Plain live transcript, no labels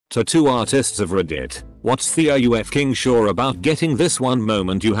Tattoo artists of Reddit, what's the are you f***ing sure about getting this one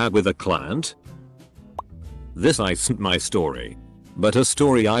moment you had with a client? This isn't my story, but a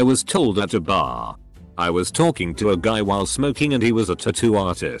story I was told at a bar. I was talking to a guy while smoking and he was a tattoo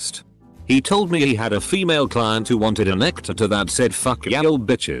artist. He told me he had a female client who wanted an tattoo that said "fuck y'all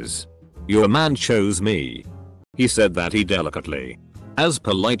bitches. Your man chose me." He said that he delicately, as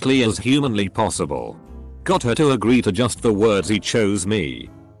politely as humanly possible, got her to agree to just the words "he chose me."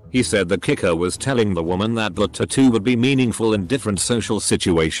 He said the kicker was telling the woman that the tattoo would be meaningful in different social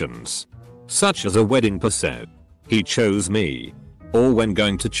situations, such as a wedding per se. "He chose me." Or when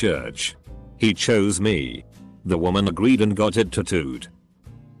going to church. "He chose me." The woman agreed and got it tattooed.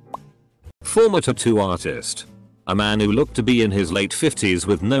 Former tattoo artist. A man who looked to be in his late 50s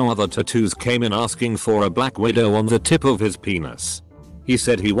with no other tattoos came in asking for a black widow on the tip of his penis. He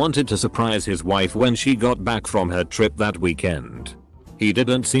said he wanted to surprise his wife when she got back from her trip that weekend. He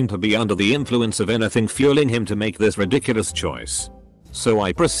didn't seem to be under the influence of anything fueling him to make this ridiculous choice. So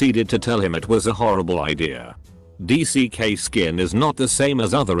I proceeded to tell him it was a horrible idea. DCK skin is not the same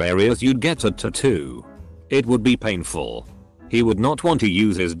as other areas you'd get a tattoo. It would be painful. He would not want to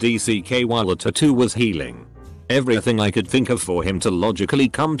use his DCK while the tattoo was healing. Everything I could think of for him to logically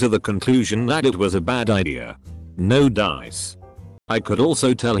come to the conclusion that it was a bad idea. No dice. I could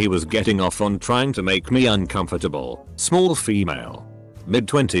also tell he was getting off on trying to make me uncomfortable. Small female.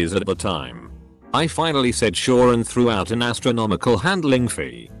 Mid-20s at the time. I finally said sure and threw out an astronomical handling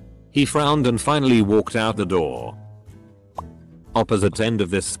fee. He frowned and finally walked out the door. Opposite end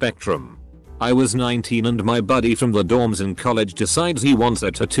of this spectrum. I was 19 and my buddy from the dorms in college decides he wants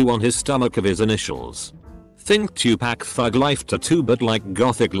a tattoo on his stomach of his initials. Think Tupac Thug Life tattoo but like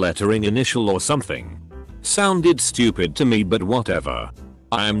gothic lettering initial or something. Sounded stupid to me but whatever.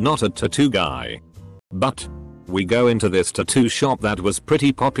 I am not a tattoo guy. But we go into this tattoo shop that was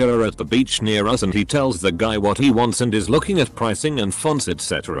pretty popular at the beach near us and he tells the guy what he wants and is looking at pricing and fonts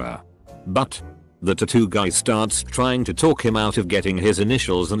etc. But the tattoo guy starts trying to talk him out of getting his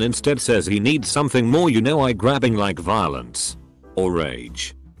initials and instead says he needs something more eye-grabbing like violence. Or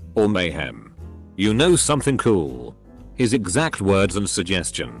rage. Or mayhem. Something cool. His exact words and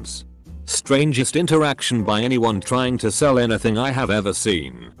suggestions. Strangest interaction by anyone trying to sell anything I have ever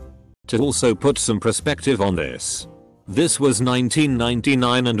seen. To also put some perspective on this. This was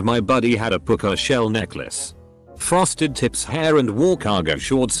 1999 and my buddy had a puka shell necklace. Frosted tips hair and wore cargo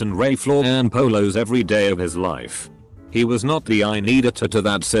shorts and Ralph Lauren polos every day of his life. He was not the "I need a tattoo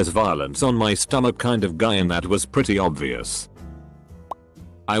that says violence on my stomach" kind of guy and that was pretty obvious.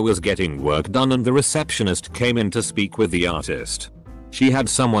 I was getting work done and the receptionist came in to speak with the artist. She had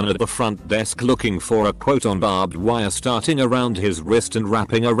someone at the front desk looking for a quote on barbed wire starting around his wrist and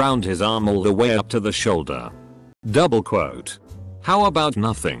wrapping around his arm all the way up to the shoulder. Double quote. "How about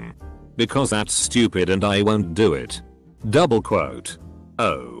nothing? Because that's stupid and I won't do it." Double quote.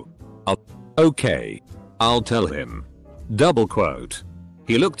 "Oh. Okay. I'll tell him." Double quote.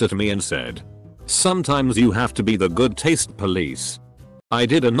 He looked at me and said, "Sometimes you have to be the good taste police. I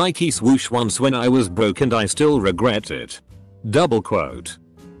did a Nike swoosh once when I was broke and I still regret it." Double quote.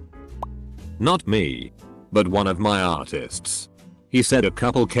 Not me, but one of my artists. He said a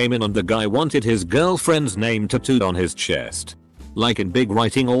couple came in and the guy wanted his girlfriend's name tattooed on his chest. Like in big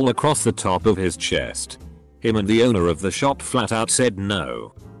writing all across the top of his chest. Him and the owner of the shop flat out said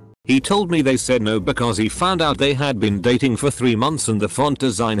no. He told me they said no because he found out they had been dating for 3 months and the font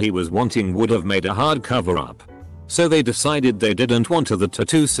design he was wanting would have made a hard cover up. So they decided they didn't want the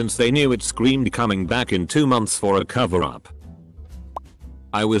tattoo since they knew it screamed coming back in 2 months for a cover up.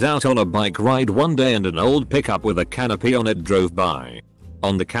 I was out on a bike ride one day and an old pickup with a canopy on it drove by.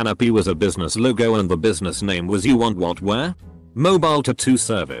 On the canopy was a business logo and the business name was "You Want What Where? Mobile Tattoo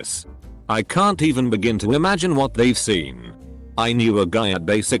Service." I can't even begin to imagine what they've seen. I knew a guy at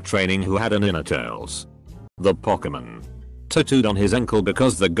basic training who had an Inner Tails, the Pokemon, tattooed on his ankle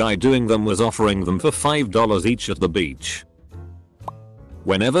because the guy doing them was offering them for $5 each at the beach.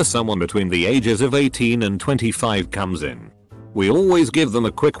 Whenever someone between the ages of 18 and 25 comes in, we always give them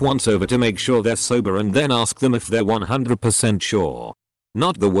a quick once over to make sure they're sober and then ask them if they're 100% sure.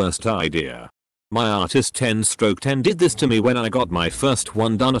 Not the worst idea. My artist 10/10 did this to me when I got my first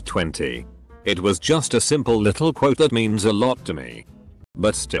one done at 20. It was just a simple little quote that means a lot to me.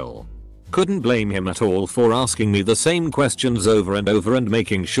 But still. Couldn't blame him at all for asking me the same questions over and over and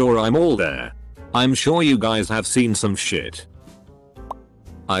making sure I'm all there. I'm sure you guys have seen some shit.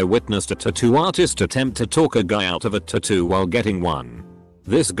 I witnessed a tattoo artist attempt to talk a guy out of a tattoo while getting one.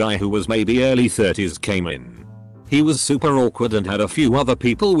 This guy who was maybe early 30s came in. He was super awkward and had a few other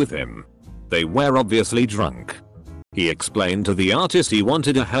people with him. They were obviously drunk. He explained to the artist he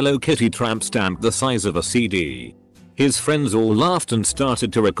wanted a Hello Kitty tramp stamp the size of a CD. His friends all laughed and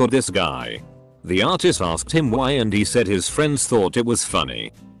started to record this guy. The artist asked him why and he said his friends thought it was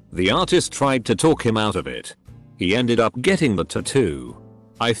funny. The artist tried to talk him out of it. He ended up getting the tattoo.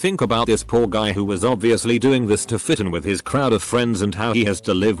 I think about this poor guy who was obviously doing this to fit in with his crowd of friends and how he has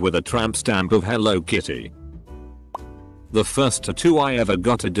to live with a tramp stamp of Hello Kitty. The first tattoo I ever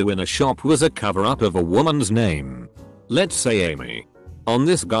got to do in a shop was a cover up of a woman's name. Let's say Amy. On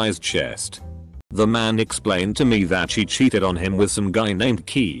this guy's chest. The man explained to me that she cheated on him with some guy named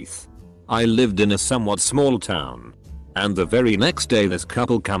Keith. I lived in a somewhat small town. And the very next day this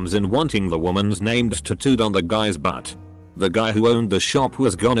couple comes in wanting the woman's name tattooed on the guy's butt. The guy who owned the shop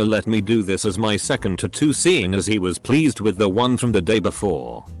was gonna let me do this as my second tattoo seeing as he was pleased with the one from the day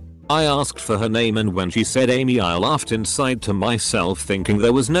before. I asked for her name and when she said Amy I laughed inside to myself thinking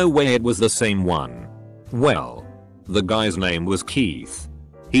there was no way it was the same one. Well, the guy's name was Keith.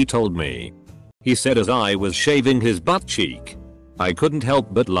 He told me. He said as I was shaving his butt cheek. I couldn't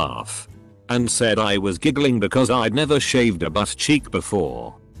help but laugh. And said I was giggling because I'd never shaved a butt cheek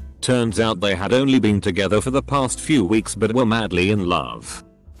before. Turns out they had only been together for the past few weeks but were madly in love.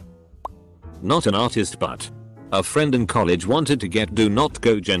 Not an artist but a friend in college wanted to get Do Not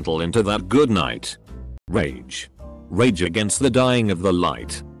Go Gentle into that good night. Rage. Rage Against the Dying of the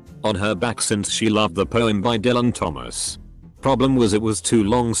Light. On her back since she loved the poem by Dylan Thomas. Problem was it was too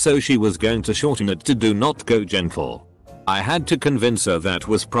long so she was going to shorten it to Do Not Go Gentle. I had to convince her that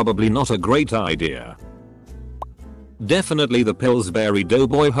was probably not a great idea. Definitely the Pillsbury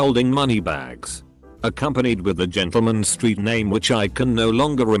Doughboy holding money bags. Accompanied with the gentleman's street name which I can no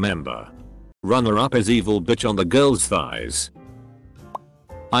longer remember. Runner up is Evil Bitch on the girl's thighs.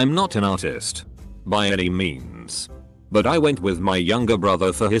 I'm not an artist. By any means. But I went with my younger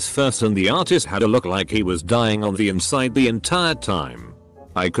brother for his first and the artist had a look like he was dying on the inside the entire time.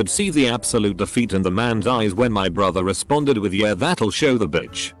 I could see the absolute defeat in the man's eyes when my brother responded with yeah that'll show the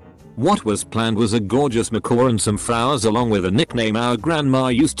bitch. What was planned was a gorgeous macaw and some flowers along with a nickname our grandma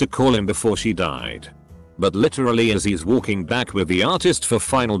used to call him before she died. But literally as he's walking back with the artist for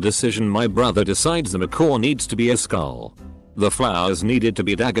final decision my brother decides the macaw needs to be a skull. The flowers needed to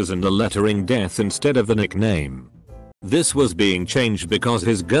be daggers and the lettering death instead of the nickname. This was being changed because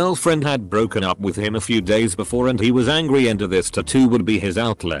his girlfriend had broken up with him a few days before and he was angry and this tattoo would be his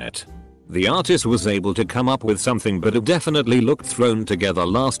outlet. The artist was able to come up with something but it definitely looked thrown together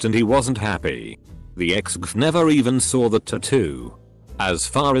last and he wasn't happy. The ex-gf never even saw the tattoo. As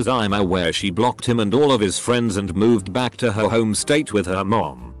far as I'm aware she blocked him and all of his friends and moved back to her home state with her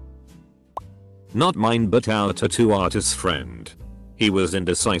mom. Not mine but our tattoo artist's friend. He was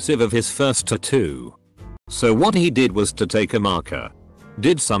indecisive of his first tattoo. So what he did was to take a marker.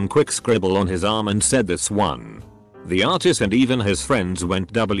 Did some quick scribble on his arm and said this one. The artist and even his friends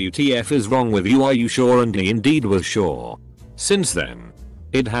went WTF is wrong with you are you sure and he indeed was sure. Since then.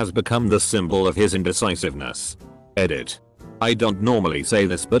 It has become the symbol of his indecisiveness. Edit. I don't normally say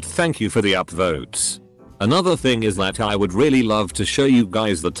this but thank you for the upvotes. Another thing is that I would really love to show you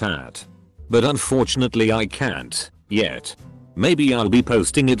guys the tat. But unfortunately I can't, yet. Maybe I'll be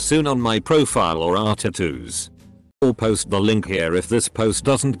posting it soon on my profile or our tattoos. Or post the link here if this post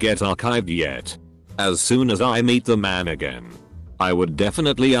doesn't get archived yet. As soon as I meet the man again. I would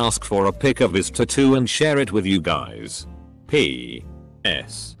definitely ask for a pic of his tattoo and share it with you guys.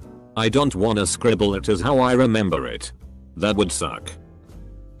 P.S. I don't wanna scribble it as how I remember it. That would suck.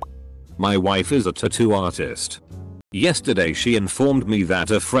 My wife is a tattoo artist. Yesterday she informed me that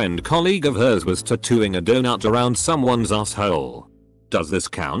a friend colleague of hers was tattooing a donut around someone's asshole. Does this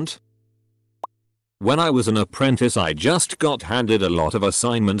count? When I was an apprentice I just got handed a lot of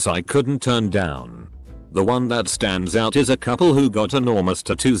assignments I couldn't turn down. The one that stands out is a couple who got enormous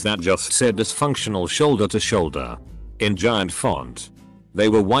tattoos that just said dysfunctional shoulder to shoulder. In giant font. They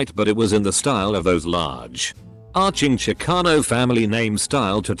were white but it was in the style of those large, arching Chicano family name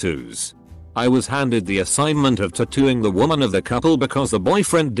style tattoos. I was handed the assignment of tattooing the woman of the couple because the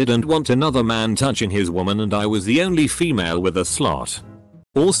boyfriend didn't want another man touching his woman and I was the only female with a slot.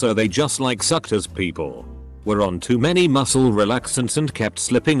 Also they just like sucked as people. Were on too many muscle relaxants and kept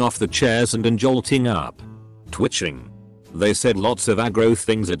slipping off the chairs and jolting up. Twitching. They said lots of aggro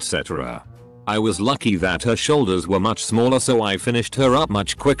things etc. I was lucky that her shoulders were much smaller so I finished her up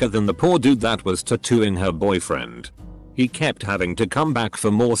much quicker than the poor dude that was tattooing her boyfriend. He kept having to come back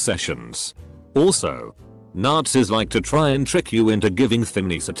for more sessions. Also, Nazis like to try and trick you into giving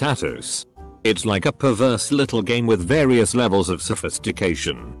themnies a tattoos. It's like a perverse little game with various levels of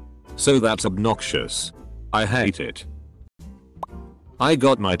sophistication. So that's obnoxious. I hate it. I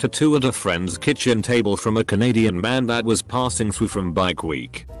got my tattoo at a friend's kitchen table from a Canadian man that was passing through from bike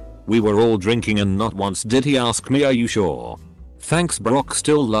week. We were all drinking and not once did he ask me, "Are you sure?" Thanks Brock,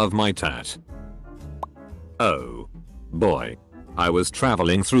 still love my tat. Oh boy. I was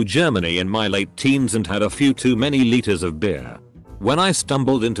traveling through Germany in my late teens and had a few too many liters of beer when I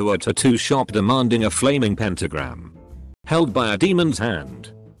stumbled into a tattoo shop demanding a flaming pentagram held by a demon's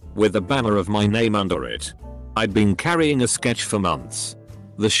hand with a banner of my name under it. I'd been carrying a sketch for months.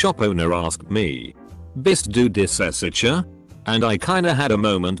 The shop owner asked me, "Bist du das sicher?" And I kinda had a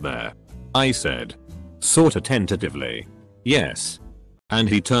moment there. I said, sorta tentatively, "Yes." And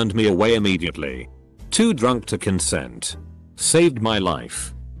he turned me away immediately. Too drunk to consent. Saved my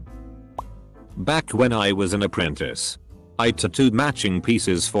life. Back when I was an apprentice, I tattooed matching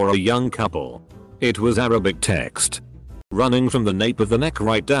pieces for a young couple. It was Arabic text, running from the nape of the neck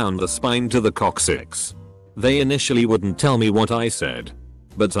right down the spine to the coccyx. They initially wouldn't tell me what I said,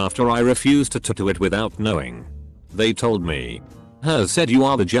 but after I refused to tattoo it without knowing, they told me. Hers said "You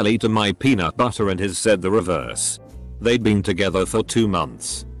are the jelly to my peanut butter" and his said the reverse. They'd been together for 2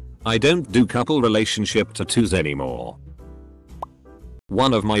 months. I don't do couple relationship tattoos anymore.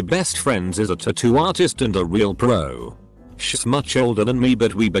 One of my best friends is a tattoo artist and a real pro. She's much older than me,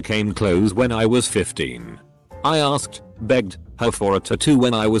 but we became close when I was 15. I begged her for a tattoo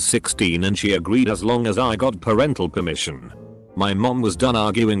when I was 16 and she agreed as long as I got parental permission. My mom was done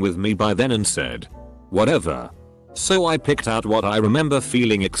arguing with me by then and said, "Whatever." So I picked out what I remember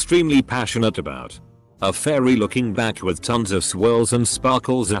feeling extremely passionate about. A fairy looking back with tons of swirls and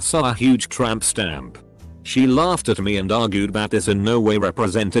sparkles. I saw a huge tramp stamp. She laughed at me and argued that this in no way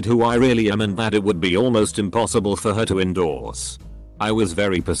represented who I really am and that it would be almost impossible for her to endorse. I was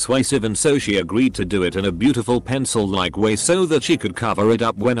very persuasive and so she agreed to do it in a beautiful pencil-like way so that she could cover it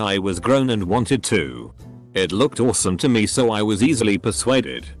up when I was grown and wanted to. It looked awesome to me, so I was easily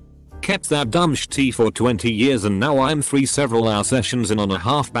persuaded. Kept that dumb shit for 20 years and now I'm 3 several-hour sessions in on a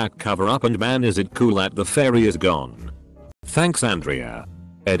half-back cover-up and man is it cool that the fairy is gone. Thanks Andrea.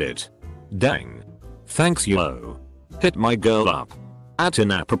 Edit. Dang. Thanks yo. Hit my girl up. At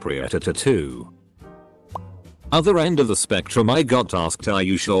inappropriate tattoo. Other end of the spectrum, I got asked, "Are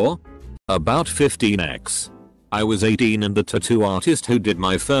you sure?" About 15x. I was 18 and the tattoo artist who did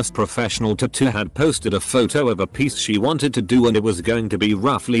my first professional tattoo had posted a photo of a piece she wanted to do and it was going to be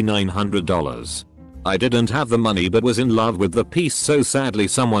roughly $900. I didn't have the money but was in love with the piece, so sadly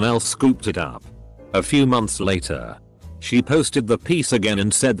someone else scooped it up. A few months later, she posted the piece again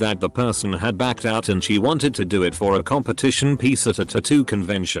and said that the person had backed out and she wanted to do it for a competition piece at a tattoo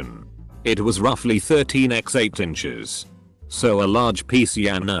convention. It was roughly 13x 8 inches. So a large piece,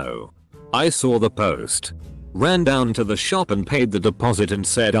 yeah, no. I saw the post, ran down to the shop and paid the deposit and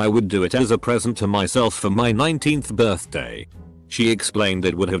said I would do it as a present to myself for my 19th birthday. She explained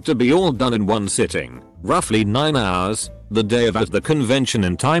it would have to be all done in one sitting, roughly 9 hours, the day of at the convention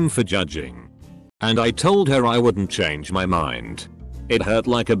in time for judging. And I told her I wouldn't change my mind. It hurt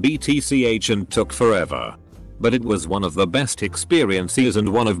like a BTCH and took forever. But it was one of the best experiences and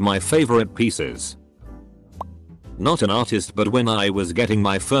one of my favorite pieces. Not an artist, but when I was getting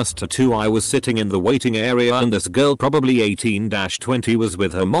my first tattoo I was sitting in the waiting area and this girl, probably 18-20, was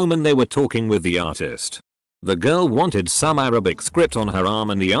with her mom and they were talking with the artist. The girl wanted some Arabic script on her arm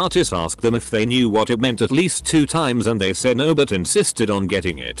and the artist asked them if they knew what it meant at least 2 times and they said no but insisted on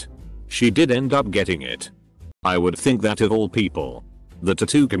getting it. She did end up getting it. I would think that of all people, the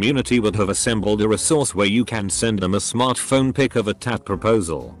tattoo community would have assembled a resource where you can send them a smartphone pic of a tat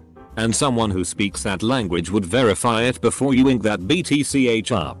proposal. And someone who speaks that language would verify it before you ink that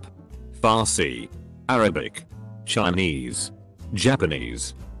BTCH up. Farsi, Arabic, Chinese,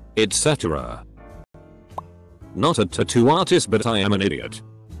 Japanese, etc. Not a tattoo artist, but I am an idiot.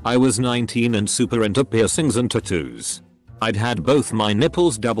 I was 19 and super into piercings and tattoos. I'd had both my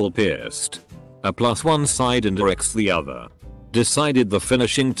nipples double pierced. A plus one side and a X the other. Decided the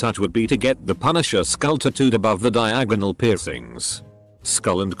finishing touch would be to get the Punisher skull tattooed above the diagonal piercings.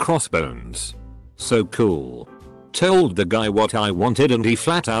 Skull and crossbones. So cool. Told the guy what I wanted and he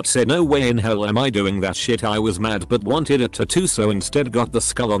flat out said no way in hell am I doing that shit. I was mad but wanted a tattoo, so instead got the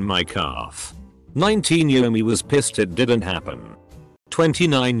skull on my calf. 19-year-old me was pissed it didn't happen.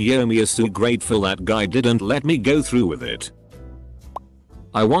 29-year-old me is so grateful that guy didn't let me go through with it.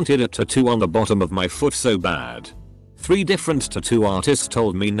 I wanted a tattoo on the bottom of my foot so bad. 3 different tattoo artists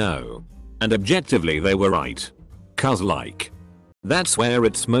told me no. And objectively they were right. Cause like, that's where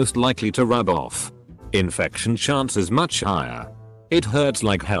it's most likely to rub off. Infection chance is much higher. It hurts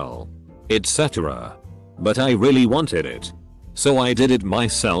like hell. Etc. But I really wanted it. So I did it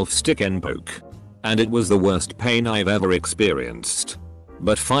myself, stick and poke. And it was the worst pain I've ever experienced.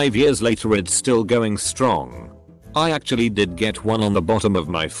 But 5 years later it's still going strong. I actually did get one on the bottom of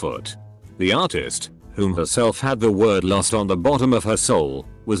my foot. The artist, whom herself had the word lost on the bottom of her soul,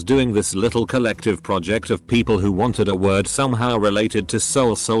 was doing this little collective project of people who wanted a word somehow related to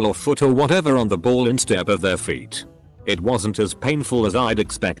soul or foot or whatever on the ball instep of their feet. It wasn't as painful as I'd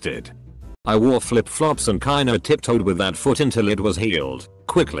expected. I wore flip-flops and kinda tiptoed with that foot until it was healed,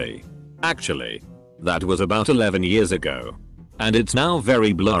 quickly. Actually, that was about 11 years ago. And it's now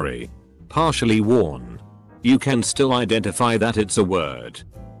very blurry. Partially worn. You can still identify that it's a word.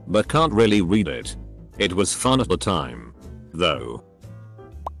 But can't really read it. It was fun at the time. Though.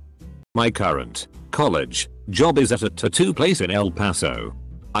 My current college job is at a tattoo place in El Paso.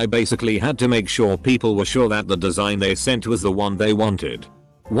 I basically had to make sure people were sure that the design they sent was the one they wanted.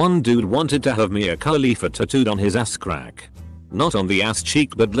 One dude wanted to have Mia Khalifa tattooed on his ass crack. Not on the ass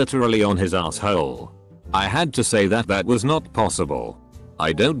cheek but literally on his asshole. I had to say that was not possible.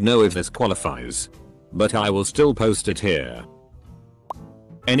 I don't know if this qualifies. But I will still post it here.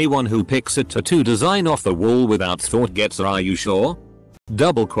 Anyone who picks a tattoo design off the wall without thought gets a "Are you sure?"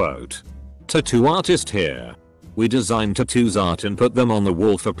 Double quote. Tattoo artist here. We design tattoos art and put them on the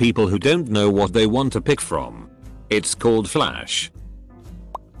wall for people who don't know what they want to pick from. It's called Flash.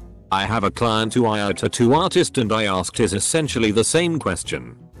 I have a client who I a tattoo artist and I asked his essentially the same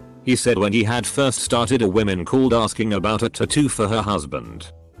question. He said when he had first started a woman called asking about a tattoo for her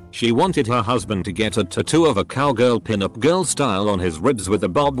husband. She wanted her husband to get a tattoo of a cowgirl pinup girl style on his ribs with a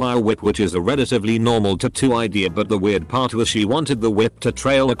barbed wire whip, which is a relatively normal tattoo idea, but the weird part was she wanted the whip to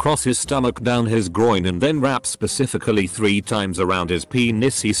trail across his stomach down his groin and then wrap specifically 3 times around his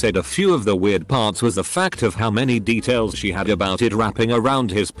penis. He said a few of the weird parts was the fact of how many details she had about it wrapping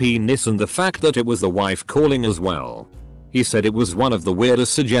around his penis and the fact that it was the wife calling as well. He said it was one of the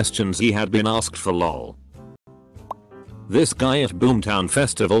weirdest suggestions he had been asked for, lol. This guy at Boomtown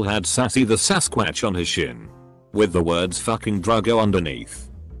Festival had Sassy the Sasquatch on his shin. With the words fucking Drago underneath.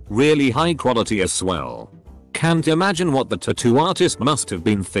 Really high quality as well. Can't imagine what the tattoo artist must have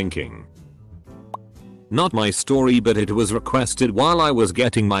been thinking. Not my story, but it was requested while I was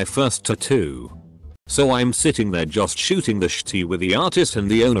getting my first tattoo. So I'm sitting there just shooting the shit with the artist and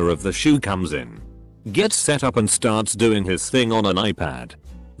the owner of the shoe comes in. Gets set up and starts doing his thing on an iPad.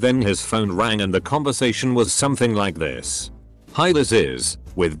 Then his phone rang and the conversation was something like this. "Hi, this is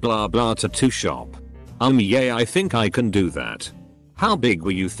with blah blah tattoo shop. Yeah, I think I can do that. How big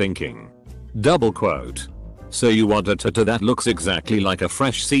were you thinking?" Double quote. "So you want a tattoo that looks exactly like a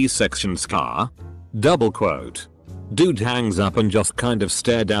fresh C-section scar?" Double quote. Dude hangs up and just kind of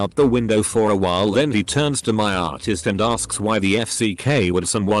stared out the window for a while, then he turns to my artist and asks why the FCK would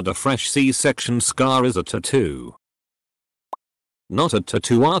somewhat a fresh C-section scar is a tattoo. Not a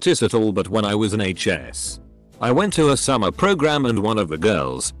tattoo artist at all, but when I was in HS, I went to a summer program and one of the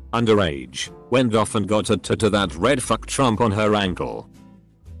girls, underage, went off and got a tattoo that read "fuck Trump" on her ankle.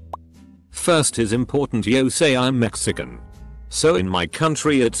 First is important, yo say I'm Mexican. So in my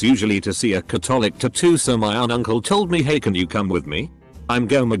country it's usually to see a Catholic tattoo, so my uncle told me, "Hey, can you come with me? I'm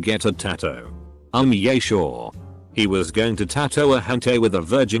gonna get a tattoo." Yeah, sure. He was going to tattoo a gente with a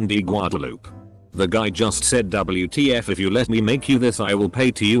Virgin de Guadalupe. The guy just said, "WTF, if you let me make you this I will pay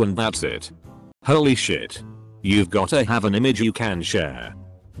to you," and that's it. Holy shit. You've gotta have an image you can share.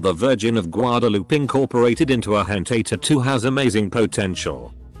 The Virgin of Guadalupe incorporated into a hentai tattoo has amazing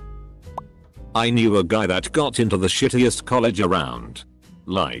potential. I knew a guy that got into the shittiest college around.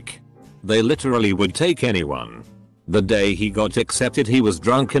 Like, they literally would take anyone. The day he got accepted he was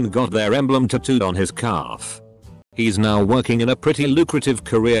drunk and got their emblem tattooed on his calf. He's now working in a pretty lucrative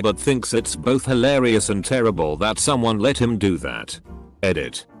career but thinks it's both hilarious and terrible that someone let him do that.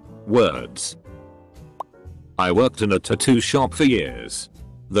 Edit. Words. I worked in a tattoo shop for years.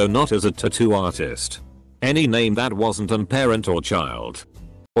 Though not as a tattoo artist. Any name that wasn't a parent or child.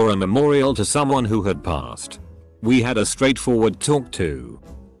 Or a memorial to someone who had passed. We had a straightforward talk too.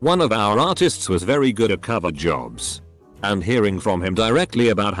 One of our artists was very good at cover jobs. And hearing from him directly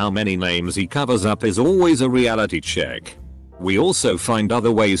about how many names he covers up is always a reality check. We also find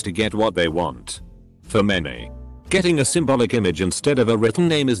other ways to get what they want. For many, getting a symbolic image instead of a written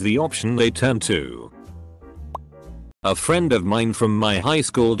name is the option they turn to. A friend of mine from my high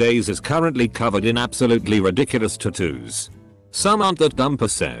school days is currently covered in absolutely ridiculous tattoos. Some aren't that dumb per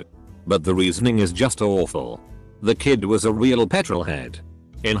se, but the reasoning is just awful. The kid was a real petrolhead.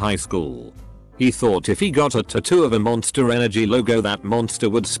 In high school, he thought if he got a tattoo of a Monster Energy logo that Monster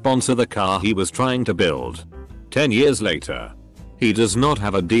would sponsor the car he was trying to build. 10 years later, he does not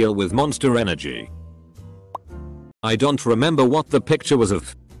have a deal with Monster Energy. I don't remember what the picture was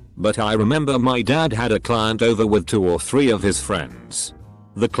of, but I remember my dad had a client over with 2 or 3 of his friends.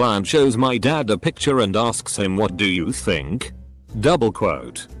 The client shows my dad a picture and asks him, "What do you think?" Double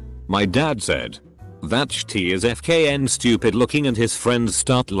quote. My dad said, "That shit is FKN stupid looking," and his friends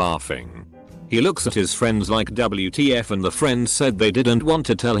start laughing. He looks at his friends like WTF, and the friends said they didn't want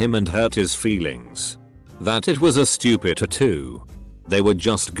to tell him and hurt his feelings. That it was a stupid tattoo. They were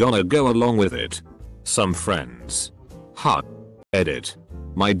just gonna go along with it. Some friends. Edit.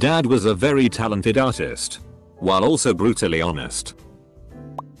 My dad was a very talented artist, while also brutally honest.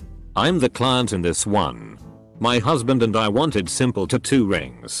 I'm the client in this one. My husband and I wanted simple tattoo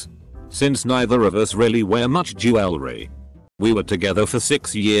rings. Since neither of us really wear much jewelry. We were together for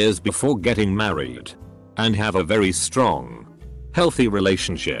 6 years before getting married. And have a very strong, healthy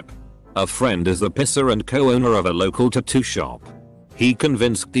relationship. A friend is the pisser and co-owner of a local tattoo shop. He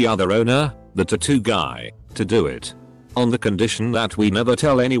convinced the other owner, the tattoo guy, to do it. On the condition that we never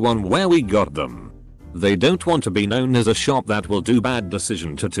tell anyone where we got them. They don't want to be known as a shop that will do bad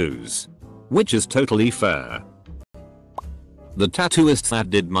decision tattoos. Which is totally fair. The tattooist that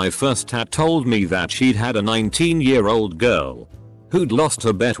did my first tat told me that she'd had a 19-year-old girl who'd lost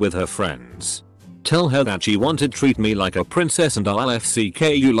her bet with her friends. Tell her that she wanted treat me like a princess and I'll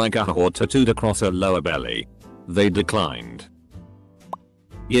FCK you like a whore tattooed across her lower belly. They declined.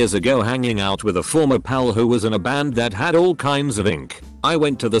 Years ago, hanging out with a former pal who was in a band that had all kinds of ink, I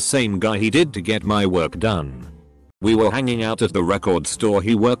went to the same guy he did to get my work done. We were hanging out at the record store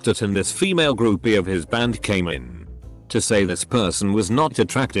he worked at, and this female groupie of his band came in. To say this person was not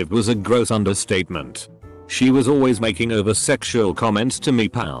attractive was a gross understatement. She was always making over sexual comments to me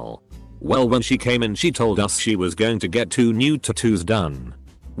pal. Well, when she came in, she told us she was going to get 2 new tattoos done.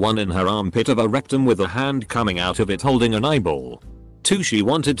 One in her armpit of a rectum with a hand coming out of it holding an eyeball. 2, she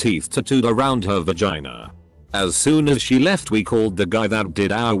wanted teeth tattooed around her vagina. As soon as she left, we called the guy that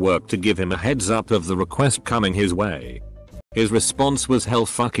did our work to give him a heads up of the request coming his way. His response was hell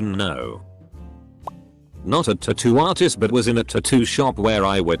fucking no. Not a tattoo artist, but was in a tattoo shop where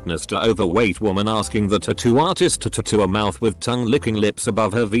I witnessed an overweight woman asking the tattoo artist to tattoo a mouth with tongue licking lips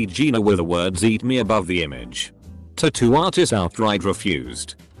above her vagina with the words "eat me" above the image. Tattoo artist outright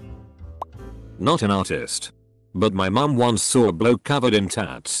refused. Not an artist. But my mum once saw a bloke covered in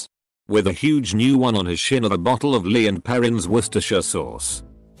tats. With a huge new one on his shin of a bottle of Lee & Perrin's Worcestershire sauce.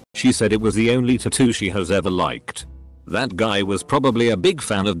 She said it was the only tattoo she has ever liked. That guy was probably a big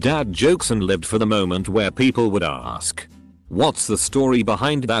fan of dad jokes and lived for the moment where people would ask, "What's the story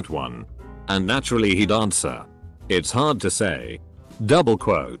behind that one?" And naturally he'd answer, "It's hard to say." Double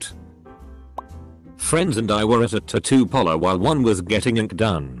quote. Friends and I were at a tattoo parlor while one was getting ink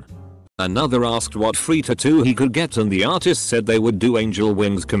done. Another asked what free tattoo he could get, and the artist said they would do angel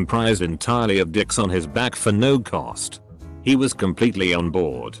wings comprised entirely of dicks on his back for no cost. He was completely on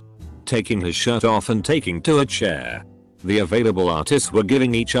board. Taking his shirt off and taking to a chair. The available artists were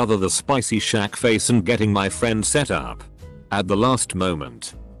giving each other the spicy shack face and getting my friend set up. At the last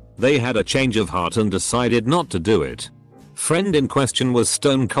moment, they had a change of heart and decided not to do it. Friend in question was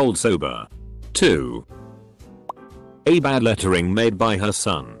stone cold sober. 2. A bad lettering made by her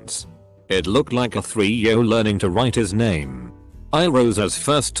sons. It looked like a 3-year-old learning to write his name. I rose as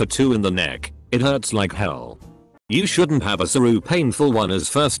first tattoo in the neck. It hurts like hell. You shouldn't have a so painful one as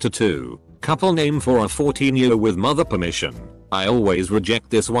first tattoo. Couple name for a 14-year with mother permission. I always reject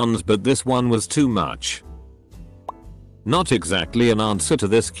this ones, but this one was too much. Not exactly an answer to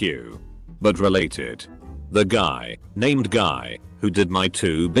this cue, but related. The guy, named Guy, who did my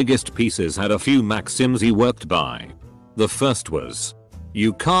 2 biggest pieces had a few maxims he worked by. The first was,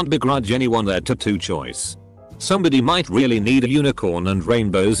 you can't begrudge anyone their tattoo choice. Somebody might really need a unicorn and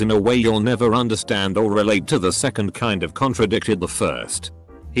rainbows in a way you'll never understand or relate to. The second kind of contradicted the first.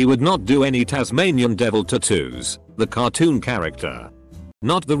 He would not do any Tasmanian devil tattoos, the cartoon character.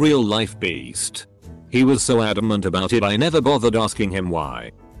 Not the real life beast. He was so adamant about it I never bothered asking him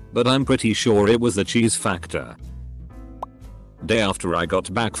why. But I'm pretty sure it was the cheese factor. Day after I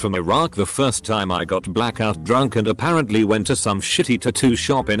got back from Iraq, the first time I got blackout drunk and apparently went to some shitty tattoo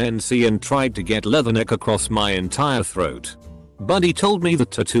shop in NC and tried to get leatherneck across my entire throat. Buddy told me the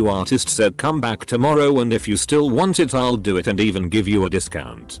tattoo artist said come back tomorrow and if you still want it I'll do it and even give you a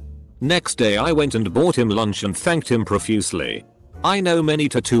discount. Next day I went and bought him lunch and thanked him profusely. I know many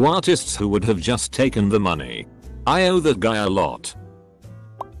tattoo artists who would have just taken the money. I owe that guy a lot.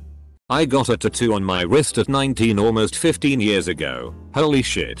 I got a tattoo on my wrist at 19, almost 15 years ago. Holy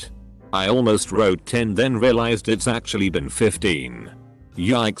shit. I almost wrote 10 then realized it's actually been 15.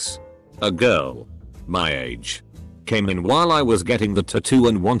 Yikes. A girl my age came in while I was getting the tattoo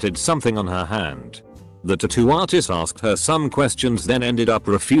and wanted something on her hand. The tattoo artist asked her some questions then ended up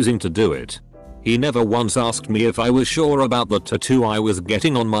refusing to do it. He never once asked me if I was sure about the tattoo I was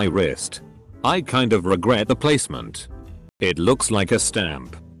getting on my wrist. I kind of regret the placement. It looks like a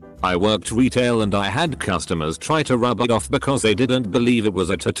stamp. I worked retail and I had customers try to rub it off because they didn't believe it was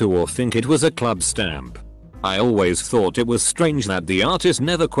a tattoo or think it was a club stamp. I always thought it was strange that the artist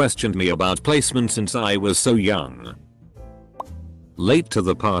never questioned me about placement since I was so young. Late to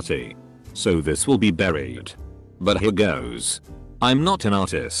the party. So this will be buried. But here goes. I'm not an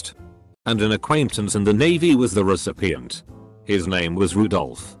artist. And an acquaintance in the Navy was the recipient. His name was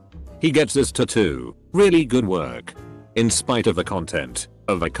Rudolph. He gets this tattoo. Really good work. In spite of the content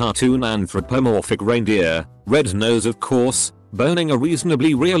of a cartoon anthropomorphic reindeer, red nose of course, boning a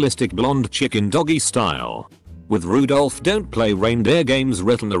reasonably realistic blonde chick in doggy style. With Rudolph don't play reindeer games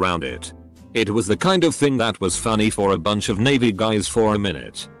written around it. It was the kind of thing that was funny for a bunch of Navy guys for a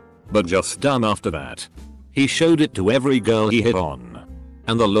minute. But just dumb after that. He showed it to every girl he hit on.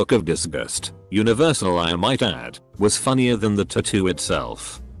 And the look of disgust, universal I might add, was funnier than the tattoo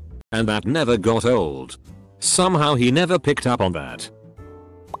itself. And that never got old. Somehow he never picked up on that.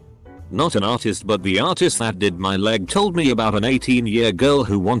 Not an artist, but the artist that did my leg told me about an 18-year girl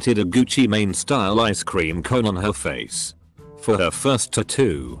who wanted a Gucci Mane style ice cream cone on her face for her first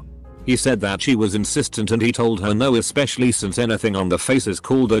tattoo. He said that she was insistent and he told her no, especially since anything on the face is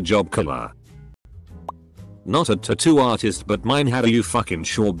called a job killer. Not a tattoo artist, but mine had a "you fucking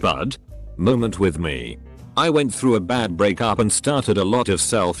sure bud" moment with me. I went through a bad breakup and started a lot of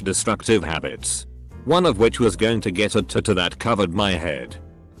self-destructive habits. One of which was going to get a tattoo that covered my head,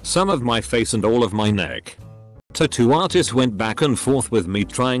 some of my face and all of my neck. Tattoo artist went back and forth with me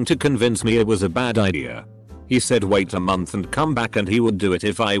trying to convince me it was a bad idea. He said wait a month and come back and he would do it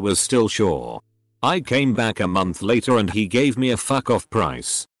if I was still sure. I came back a month later and he gave me a fuck off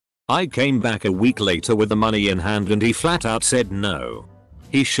price. I came back a week later with the money in hand and he flat out said no.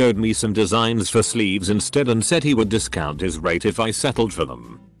 He showed me some designs for sleeves instead and said he would discount his rate if I settled for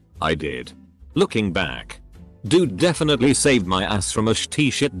them. I did. Looking back, dude definitely saved my ass from a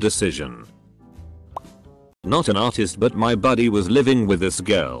shit decision. Not an artist, but my buddy was living with this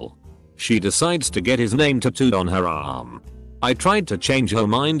girl. She decides to get his name tattooed on her arm. I tried to change her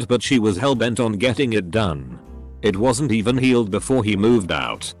mind, but she was hellbent on getting it done. It wasn't even healed before he moved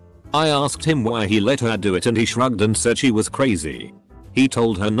out. I asked him why he let her do it and he shrugged and said she was crazy. He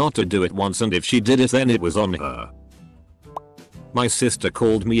told her not to do it once and if she did it then it was on her. My sister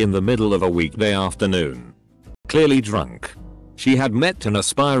called me in the middle of a weekday afternoon. Clearly drunk. She had met an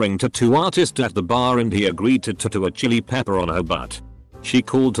aspiring tattoo artist at the bar and he agreed to tattoo a chili pepper on her butt. She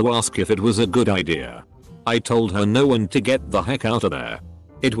called to ask if it was a good idea. I told her no and to get the heck out of there.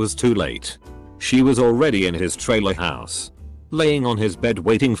 It was too late. She was already in his trailer house, laying on his bed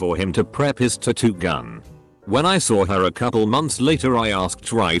waiting for him to prep his tattoo gun. When I saw her a couple months later, I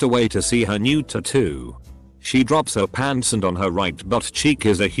asked right away to see her new tattoo. She drops her pants and on her right butt cheek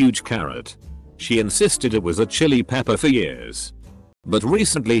is a huge carrot. She insisted it was a chili pepper for years. But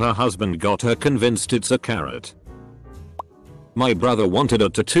recently her husband got her convinced it's a carrot. My brother wanted a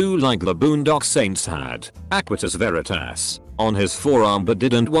tattoo like the Boondock Saints had, Aquitas Veritas, on his forearm but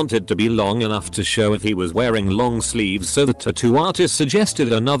didn't want it to be long enough to show if he was wearing long sleeves, so the tattoo artist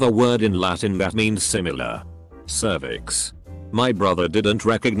suggested another word in Latin that means similar. Cervix. My brother didn't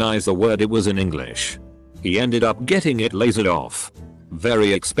recognize the word, it was in English. He ended up getting it lasered off.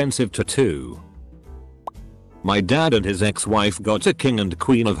 Very expensive tattoo. My dad and his ex-wife got a king and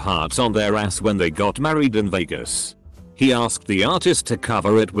queen of hearts on their ass when they got married in Vegas. He asked the artist to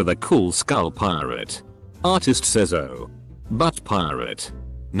cover it with a cool skull pirate. Artist says oh, but pirate.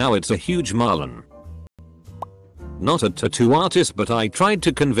 Now it's a huge marlin. Not a tattoo artist, but I tried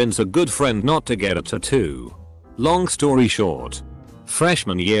to convince a good friend not to get a tattoo. Long story short.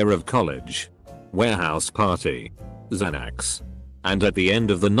 Freshman year of college. Warehouse party. Xanax. And at the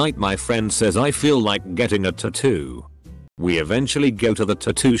end of the night my friend says I feel like getting a tattoo. We eventually go to the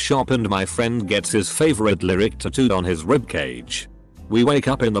tattoo shop and my friend gets his favorite lyric tattooed on his ribcage. We wake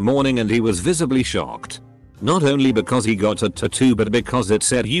up in the morning and he was visibly shocked. Not only because he got a tattoo but because it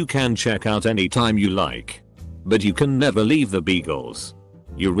said you can check out anytime you like. But you can never leave the Beagles.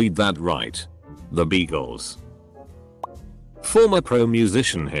 You read that right. The Beagles. Former pro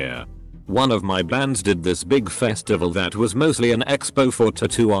musician here. One of my bands did this big festival that was mostly an expo for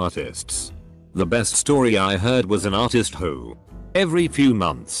tattoo artists. The best story I heard was an artist who, every few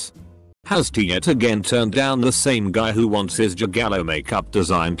months, has to yet again turned down the same guy who wants his Gigallo makeup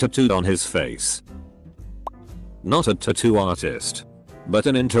design tattooed on his face. Not a tattoo artist, but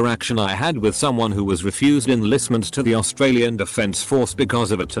an interaction I had with someone who was refused enlistment to the Australian Defence Force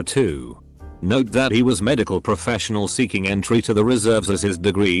because of a tattoo. Note that he was medical professional seeking entry to the reserves as his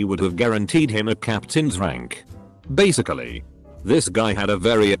degree would have guaranteed him a captain's rank. Basically, this guy had a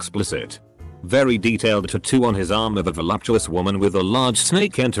very explicit, very detailed tattoo on his arm of a voluptuous woman with a large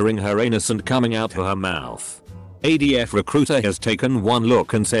snake entering her anus and coming out of her mouth. ADF recruiter has taken one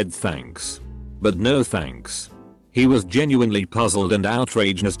look and said thanks. But no thanks. He was genuinely puzzled and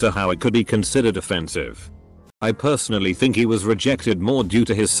outraged as to how it could be considered offensive. I personally think he was rejected more due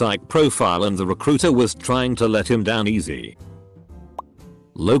to his psych profile and the recruiter was trying to let him down easy.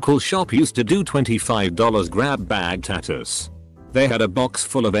 Local shop used to do $25 grab bag tattoos. They had a box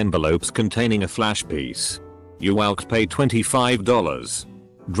full of envelopes containing a flash piece. You outpay $25.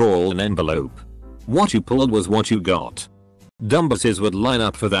 Draw an envelope. What you pulled was what you got. Dumbasses would line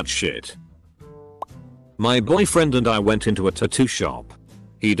up for that shit. My boyfriend and I went into a tattoo shop.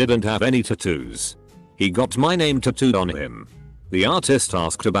 He didn't have any tattoos. He got my name tattooed on him. The artist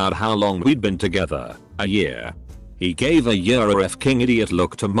asked about how long we'd been together. A year. He gave a "you're a f***ing idiot"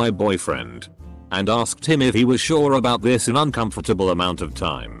 look to my boyfriend and asked him if he was sure about this an uncomfortable amount of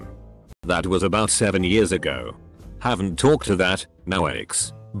time. That was about 7 years ago. Haven't talked to that, now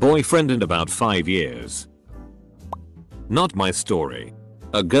ex-boyfriend in about 5 years. Not my story.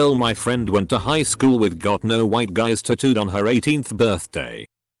 A girl my friend went to high school with got no white guys tattooed on her 18th birthday.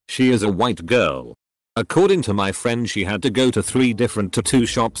 She is a white girl. According to my friend, she had to go to 3 different tattoo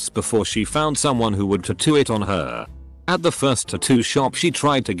shops before she found someone who would tattoo it on her. At the first tattoo shop she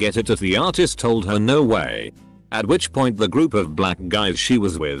tried to get it as the artist told her no way. At which point the group of black guys she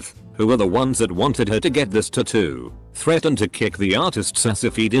was with, who were the ones that wanted her to get this tattoo, threatened to kick the artist's ass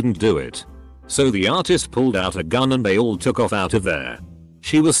if he didn't do it. So the artist pulled out a gun and they all took off out of there.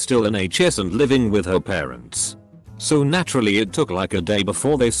 She was still in HS and living with her parents. So naturally it took like a day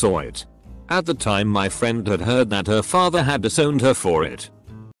before they saw it. At the time my friend had heard that her father had disowned her for it.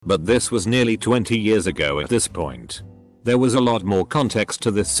 But this was nearly 20 years ago at this point. There was a lot more context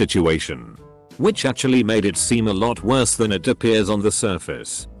to this situation, which actually made it seem a lot worse than it appears on the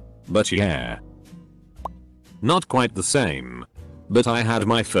surface. But yeah. Not quite the same. But I had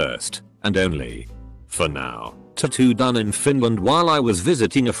my first, and only, for now, tattoo done in Finland while I was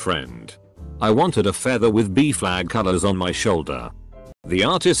visiting a friend. I wanted a feather with B flag colors on my shoulder. The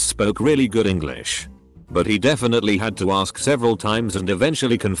artist spoke really good English, but he definitely had to ask several times and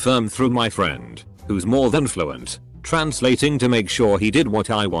eventually confirm through my friend, who's more than fluent, translating to make sure he did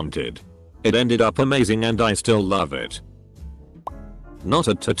what I wanted. It ended up amazing and I still love it. Not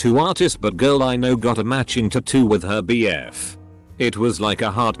a tattoo artist, but girl I know got a matching tattoo with her BF. It was like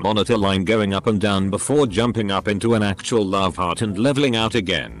a heart monitor line going up and down before jumping up into an actual love heart and leveling out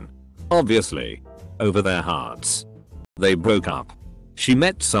again. Obviously. Over their hearts. They broke up. She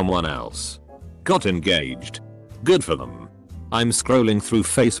met someone else. Got engaged. Good for them. I'm scrolling through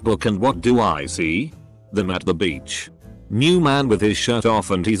Facebook and what do I see? Them at the beach. New man with his shirt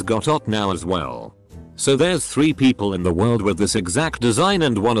off and he's got hot now as well. So there's 3 people in the world with this exact design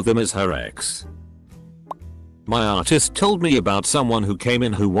and one of them is her ex. My artist told me about someone who came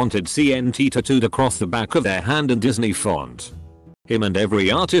in who wanted CNT tattooed across the back of their hand in Disney font. Him and every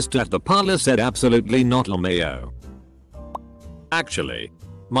artist at the parlor said absolutely not LMAO. Actually,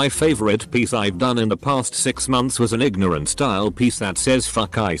 my favorite piece I've done in the past 6 months was an ignorant style piece that says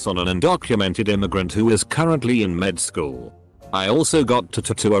 "fuck ICE" on an undocumented immigrant who is currently in med school. I also got to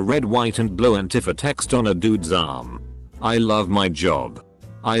tattoo a red, white and blue Antifa text on a dude's arm. I love my job.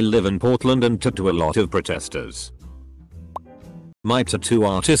 I live in Portland and tattoo a lot of protesters. My tattoo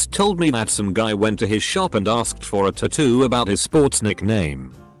artist told me that some guy went to his shop and asked for a tattoo about his sports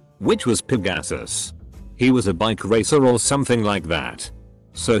nickname, which was Pegasus. He was a bike racer or something like that.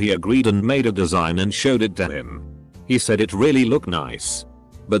 So he agreed and made a design and showed it to him. He said it really looked nice.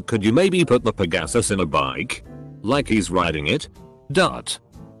 But could you maybe put the Pegasus in a bike? Like he's riding it?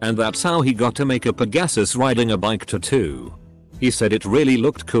 And that's how he got to make a Pegasus riding a bike tattoo. He said it really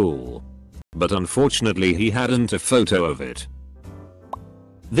looked cool. But unfortunately he hadn't a photo of it.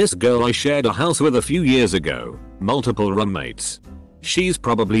 This girl I shared a house with a few years ago, multiple roommates. She's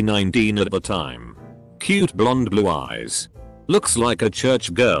probably 19 at the time. Cute blonde blue eyes. Looks like a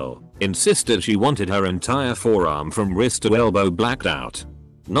church girl. Insisted she wanted her entire forearm from wrist to elbow blacked out.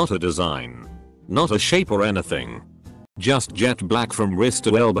 Not a design. Not a shape or anything. Just jet black from wrist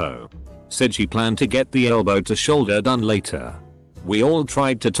to elbow. Said she planned to get the elbow to shoulder done later. We all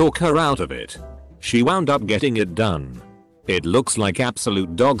tried to talk her out of it. She wound up getting it done. It looks like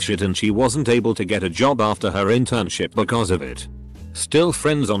absolute dog shit and she wasn't able to get a job after her internship because of it. Still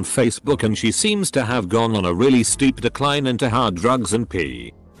friends on Facebook and she seems to have gone on a really steep decline into hard drugs and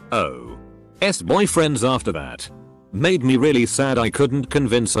P.O.'s boyfriends after that. Made me really sad I couldn't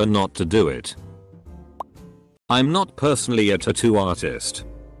convince her not to do it. I'm not personally a tattoo artist,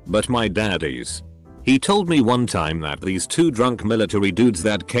 but my dad is. He told me one time that these two drunk military dudes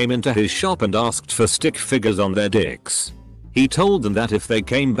that came into his shop and asked for stick figures on their dicks. He told them that if they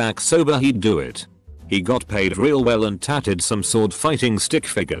came back sober he'd do it. He got paid real well and tatted some sword fighting stick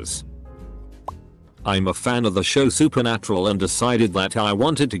figures. I'm a fan of the show Supernatural and decided that I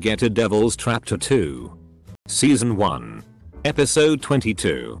wanted to get a Devil's Trap tattoo. Season 1. Episode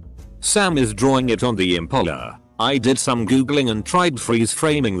 22. Sam is drawing it on the Impala. I did some googling and tried freeze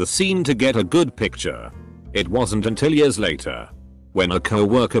framing the scene to get a good picture. It wasn't until years later, when a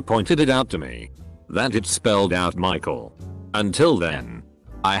co-worker pointed it out to me, that it spelled out Michael. Until then,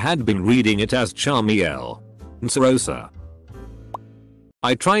 I had been reading it as Charmiel Nsarosa.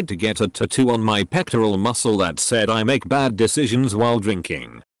 I tried to get a tattoo on my pectoral muscle that said I make bad decisions while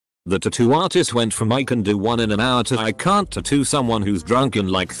drinking. The tattoo artist went from I can do one in an hour to I can't tattoo someone who's drunk in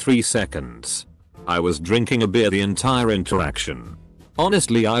like 3 seconds. I was drinking a beer the entire interaction.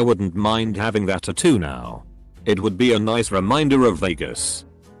 Honestly, I wouldn't mind having that tattoo now. It would be a nice reminder of Vegas.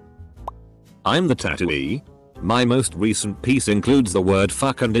 I'm the tattooee. My most recent piece includes the word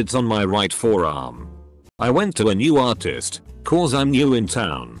fuck and it's on my right forearm. I went to a new artist, cause I'm new in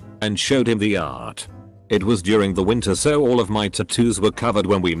town, and showed him the art. It was during the winter so all of my tattoos were covered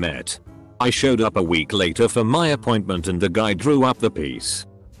when we met. I showed up a week later for my appointment and the guy drew up the piece.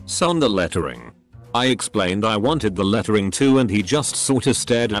 So on the lettering, I explained I wanted the lettering too and he just sorta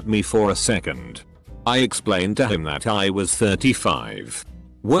stared at me for a second. I explained to him that I was 35.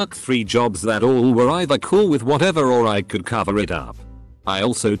 Worked 3 jobs that all were either cool with whatever or I could cover it up. I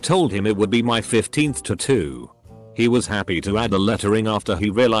also told him it would be my 15th tattoo. He was happy to add the lettering after he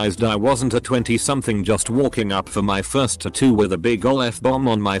realized I wasn't a 20-something just walking up for my first tattoo with a big ol' F-bomb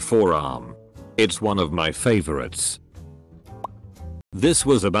on my forearm. It's one of my favorites. This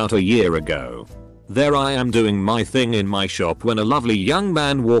was about a year ago. There I am doing my thing in my shop when a lovely young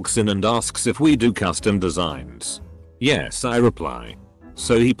man walks in and asks if we do custom designs. Yes, I reply.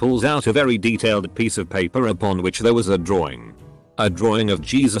 So he pulls out a very detailed piece of paper upon which there was a drawing. A drawing of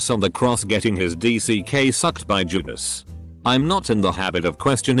Jesus on the cross getting his DCK sucked by Judas. I'm not in the habit of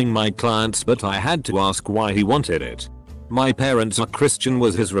questioning my clients but I had to ask why he wanted it. My parents are Christian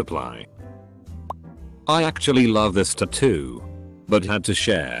was his reply. I actually love this tattoo, but had to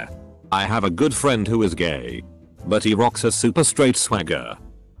share. I have a good friend who is gay, but he rocks a super straight swagger.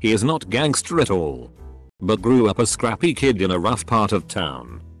 He is not gangster at all, but grew up a scrappy kid in a rough part of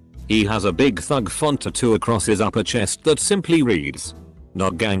town. He has a big thug font tattoo across his upper chest that simply reads,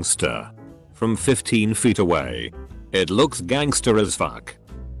 "Not gangster." From 15 feet away. It looks gangster as fuck.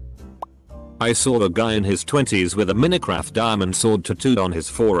 I saw a guy in his 20s with a Minecraft diamond sword tattooed on his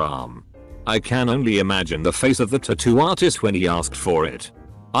forearm. I can only imagine the face of the tattoo artist when he asked for it.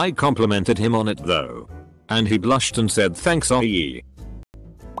 I complimented him on it though, and he blushed and said thanks IE.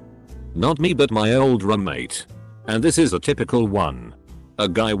 Not me but my old roommate. And this is a typical one. A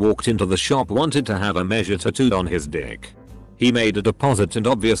guy walked into the shop wanted to have a measure tattooed on his dick. He made a deposit and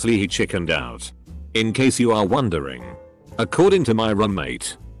obviously he chickened out. In case you are wondering. According to my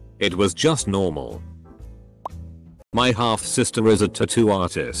roommate, it was just normal. My half sister is a tattoo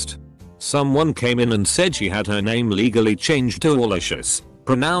artist. Someone came in and said she had her name legally changed to Alicious,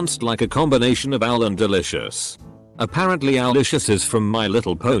 pronounced like a combination of Al and Delicious. Apparently Alicious is from My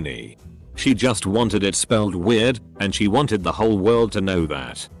Little Pony. She just wanted it spelled weird, and she wanted the whole world to know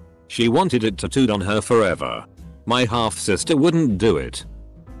that. She wanted it tattooed on her forever. My half sister wouldn't do it.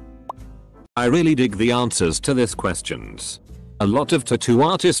 I really dig the answers to these questions. A lot of tattoo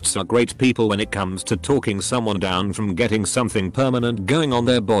artists are great people when it comes to talking someone down from getting something permanent going on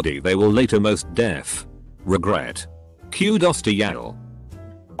their body they will later most def regret. Kudos to Yale.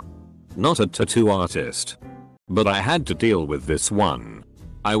 Not a tattoo artist, but I had to deal with this one.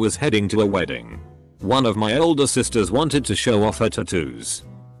 I was heading to a wedding. One of my older sisters wanted to show off her tattoos.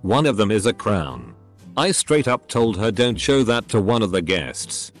 One of them is a crown. I straight up told her don't show that to one of the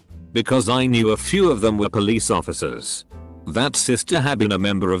guests, because I knew a few of them were police officers. That sister had been a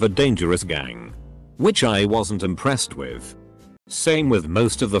member of a dangerous gang, which I wasn't impressed with. Same with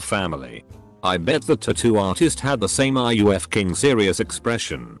most of the family. I bet the tattoo artist had the same RUF King serious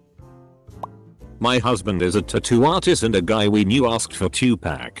expression. My husband is a tattoo artist and a guy we knew asked for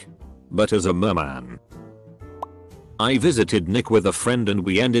Tupac, but as a merman. I visited Nick with a friend and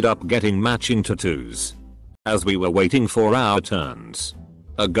we ended up getting matching tattoos. As we were waiting for our turns,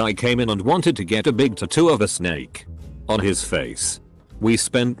 a guy came in and wanted to get a big tattoo of a snake on his face. We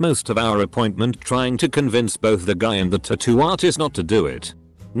spent most of our appointment trying to convince both the guy and the tattoo artist not to do it.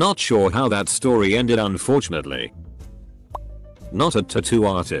 Not sure how that story ended unfortunately. Not a tattoo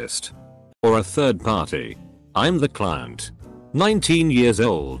artist. Or a third party. I'm the client. 19 years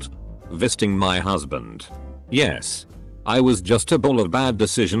old. Visiting my husband. Yes. I was just a ball of bad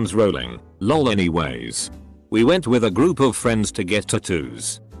decisions rolling. Lol anyways. We went with a group of friends to get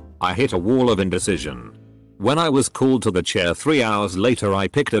tattoos. I hit a wall of indecision. When I was called to the chair 3 hours later, I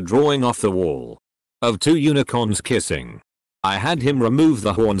picked a drawing off the wall. Of 2 unicorns kissing. I had him remove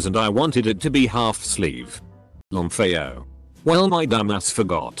the horns and I wanted it to be half sleeve. Lomfeo. Well, my dumbass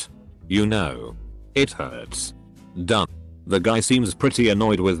forgot. You know. It hurts. Done. The guy seems pretty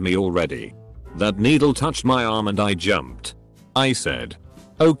annoyed with me already. That needle touched my arm and I jumped. I said,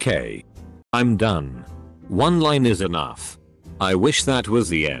 okay. I'm done. One line is enough. I wish that was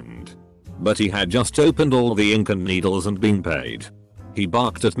the end. But he had just opened all the ink and needles and been paid. He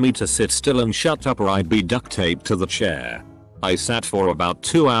barked at me to sit still and shut up or I'd be duct taped to the chair. I sat for about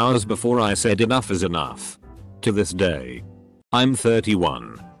 2 hours before I said enough is enough. To this day. I'm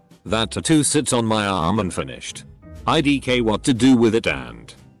 31. That tattoo sits on my arm unfinished. IDK what to do with it,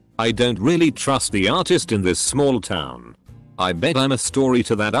 and I don't really trust the artist in this small town. I bet I'm a story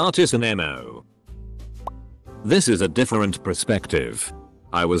to that artist and MO. This is a different perspective.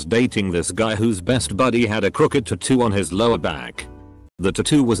 I was dating this guy whose best buddy had a crooked tattoo on his lower back. The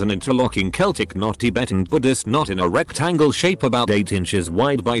tattoo was an interlocking Celtic knot Tibetan Buddhist knot in a rectangle shape about 8 inches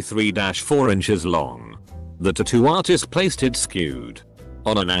wide by 3-4 inches long. The tattoo artist placed it skewed.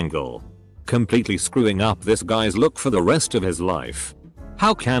 On an angle. Completely screwing up this guy's look for the rest of his life.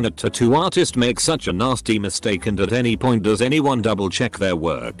 How can a tattoo artist make such a nasty mistake, and at any point does anyone double check their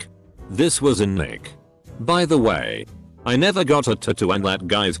work? This was in Nick. By the way, I never got a tattoo and that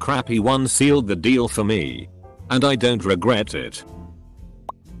guy's crappy one sealed the deal for me. And I don't regret it.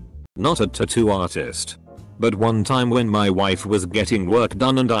 Not a tattoo artist. But one time when my wife was getting work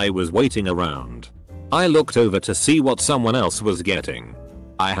done and I was waiting around, I looked over to see what someone else was getting.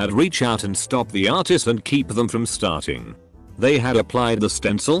 I had reach out and stop the artist and keep them from starting. They had applied the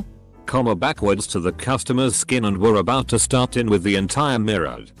stencil, backwards to the customer's skin and were about to start in with the entire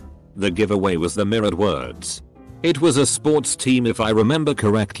mirrored. The giveaway was the mirrored words. It was a sports team if I remember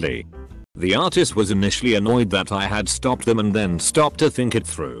correctly. The artist was initially annoyed that I had stopped them and then stopped to think it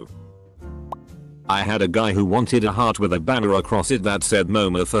through. I had a guy who wanted a heart with a banner across it that said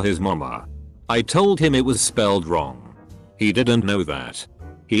Momo for his mama. I told him it was spelled wrong. He didn't know that.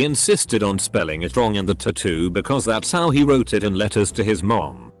 He insisted on spelling it wrong in the tattoo because that's how he wrote it in letters to his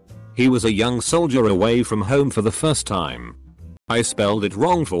mom. He was a young soldier away from home for the first time. I spelled it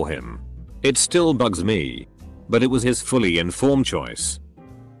wrong for him. It still bugs me. But it was his fully informed choice.